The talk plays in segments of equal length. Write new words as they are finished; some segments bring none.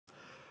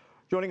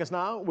Joining us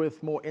now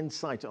with more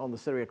insight on the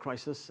Syria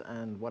crisis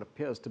and what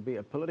appears to be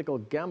a political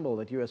gamble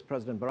that US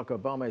President Barack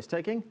Obama is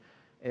taking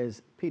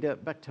is Peter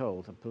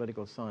Bechtold, a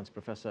political science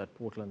professor at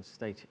Portland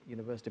State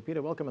University.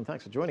 Peter, welcome and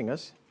thanks for joining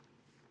us.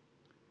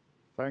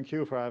 Thank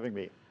you for having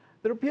me.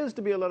 There appears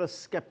to be a lot of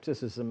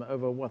skepticism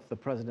over what the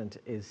president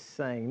is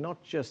saying,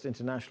 not just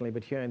internationally,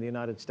 but here in the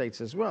United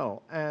States as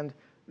well. And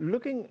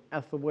looking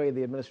at the way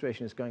the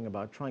administration is going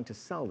about trying to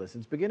sell this,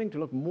 it's beginning to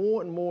look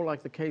more and more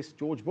like the case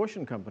George Bush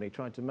and company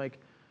tried to make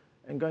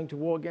and going to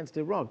war against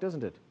Iraq,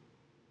 doesn't it?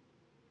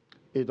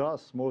 It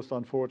does, most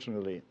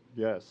unfortunately,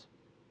 yes.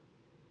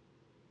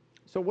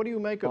 So what do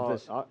you make of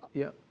this?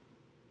 Yeah,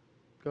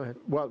 go ahead.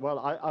 Well,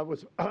 I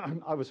was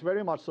I was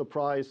very much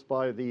surprised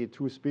by the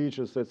two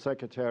speeches that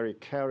Secretary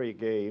Kerry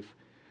gave.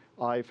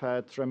 I've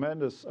had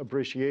tremendous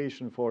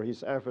appreciation for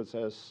his efforts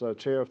as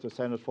chair of the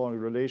Senate Foreign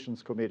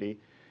Relations Committee,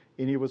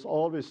 and he was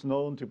always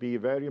known to be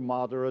very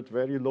moderate,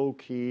 very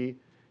low-key.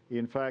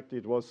 In fact,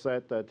 it was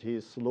said that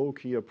his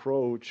low-key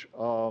approach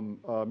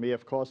may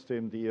have cost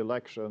him the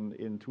election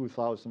in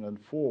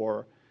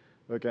 2004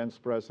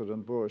 against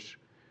President Bush.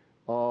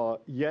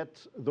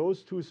 Yet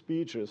those two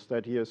speeches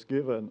that he has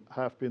given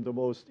have been the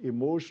most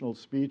emotional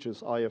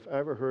speeches I have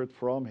ever heard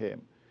from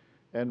him.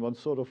 And one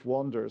sort of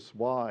wonders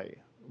why.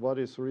 What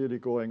is really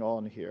going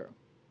on here?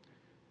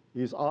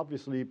 He's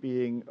obviously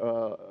being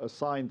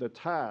assigned the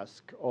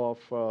task of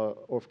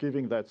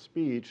giving that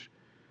speech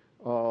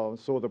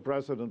so the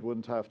president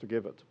wouldn't have to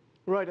give it.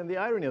 Right, and the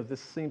irony of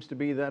this seems to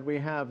be that we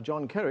have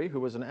John Kerry,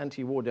 who was an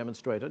anti-war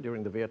demonstrator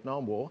during the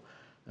Vietnam War,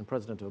 and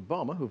President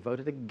Obama, who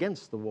voted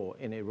against the war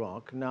in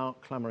Iraq, now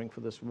clamoring for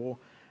this war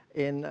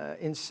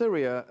in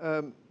Syria.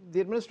 The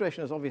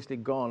administration has obviously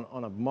gone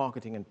on a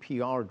marketing and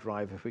PR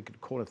drive, if we could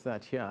call it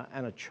that here,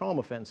 and a charm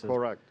offensive.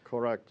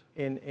 Correct.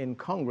 In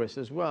Congress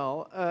as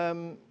well.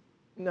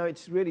 No,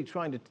 it's really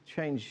trying to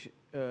change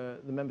the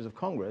members of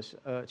Congress,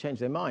 change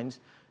their minds.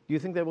 Do you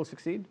think they will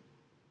succeed?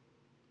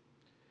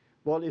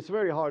 Well, it's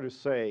very hard to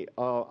say.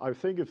 I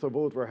think if the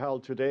vote were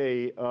held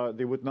today,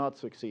 they would not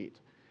succeed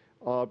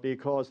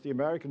because the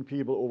American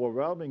people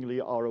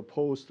overwhelmingly are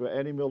opposed to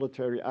any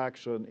military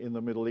action in the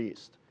Middle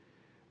East.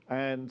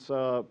 And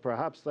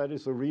perhaps that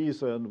is the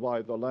reason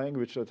why the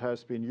language that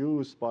has been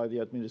used by the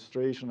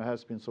administration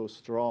has been so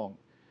strong.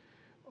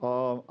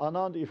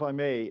 Anand, if I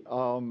may,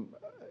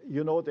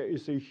 you know, there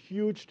is a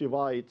huge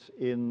divide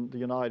in the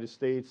United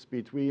States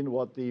between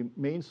what the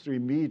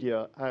mainstream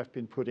media have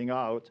been putting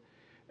out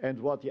and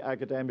what the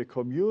academic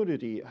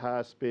community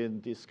has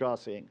been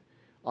discussing.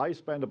 I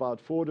spend about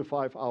 4 to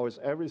 5 hours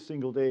every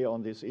single day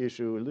on this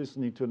issue,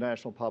 listening to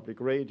National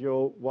Public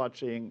Radio,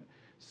 watching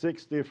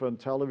 6 different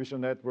television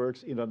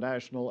networks,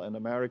 international and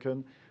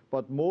American,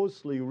 but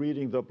mostly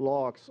reading the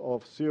blogs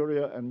of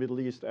Syria and Middle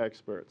East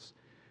experts.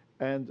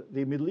 And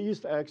the Middle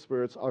East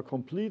experts are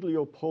completely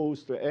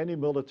opposed to any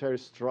military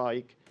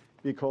strike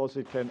because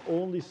it can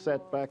only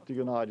set back the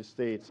United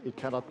States. It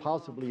cannot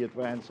possibly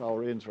advance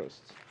our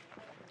interests.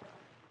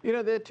 You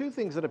know, there are two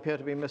things that appear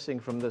to be missing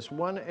from this.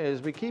 One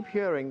is we keep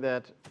hearing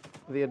that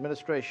the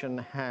administration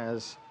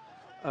has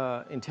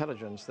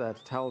intelligence that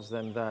tells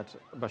them that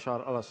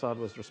Bashar al-Assad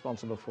was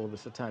responsible for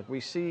this attack.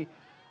 We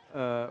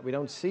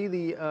don't see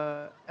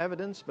the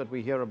evidence, but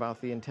we hear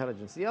about the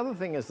intelligence. The other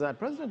thing is that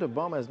President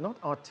Obama has not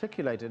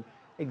articulated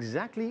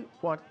exactly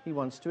what he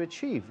wants to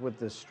achieve with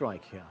this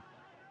strike here.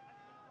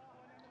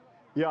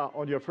 Yeah,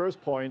 on your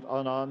first point,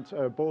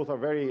 Anand, both are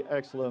very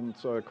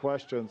excellent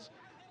questions.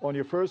 On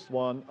your first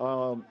one,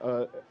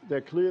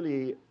 there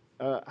clearly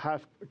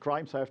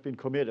crimes have been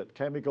committed.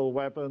 Chemical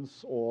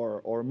weapons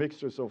or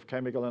mixtures of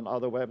chemical and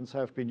other weapons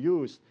have been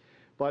used,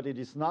 but it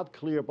is not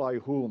clear by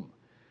whom.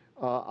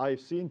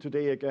 I've seen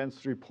today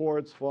against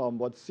reports from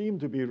what seem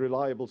to be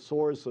reliable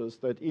sources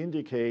that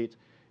indicate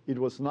it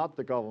was not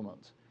the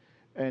government.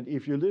 And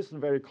if you listen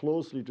very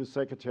closely to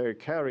Secretary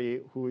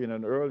Kerry, who in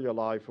an earlier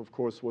life, of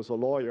course, was a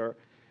lawyer,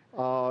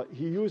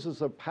 he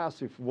uses a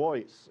passive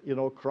voice. You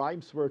know,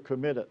 crimes were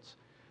committed.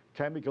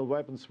 Chemical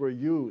weapons were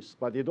used,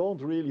 but they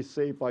don't really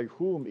say by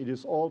whom. It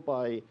is all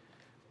by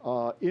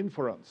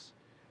inference.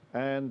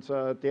 And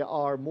there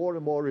are more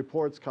and more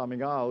reports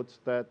coming out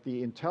that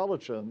the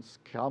intelligence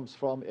comes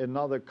from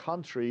another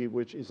country,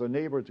 which is a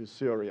neighbor to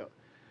Syria.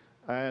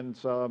 And,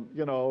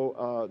 you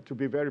know, to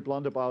be very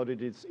blunt about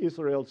it, it's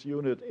Israel's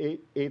unit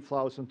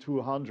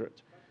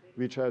 8200,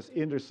 which has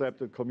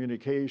intercepted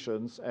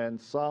communications, and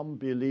some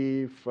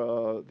believe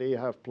they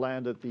have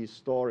planted these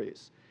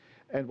stories.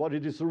 And what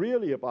it is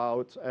really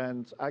about,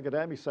 and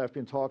academics have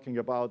been talking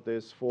about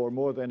this for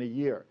more than a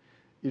year,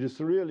 it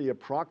is really a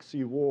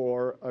proxy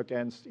war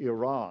against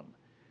Iran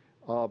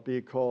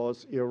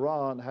because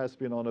Iran has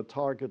been on a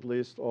target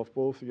list of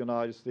both the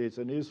United States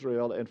and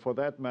Israel, and for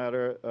that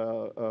matter,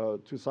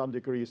 to some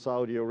degree,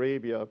 Saudi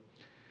Arabia.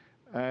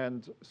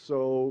 And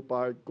so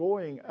by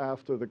going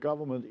after the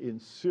government in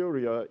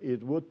Syria,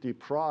 it would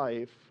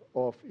deprive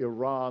of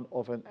Iran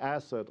of an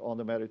asset on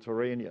the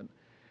Mediterranean.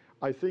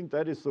 I think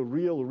that is the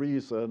real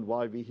reason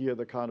why we hear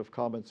the kind of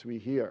comments we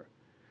hear.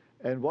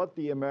 And what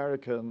the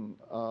American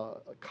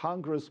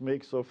Congress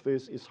makes of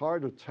this is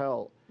hard to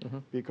tell,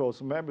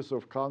 because members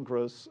of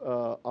Congress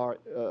are,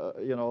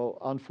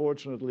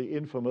 unfortunately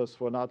infamous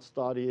for not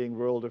studying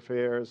world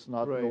affairs,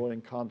 not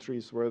knowing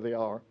countries where they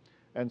are,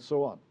 and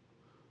so on.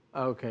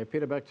 Okay,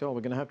 Peter Bechtold,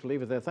 we're going to have to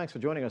leave it there. Thanks for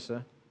joining us,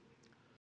 sir.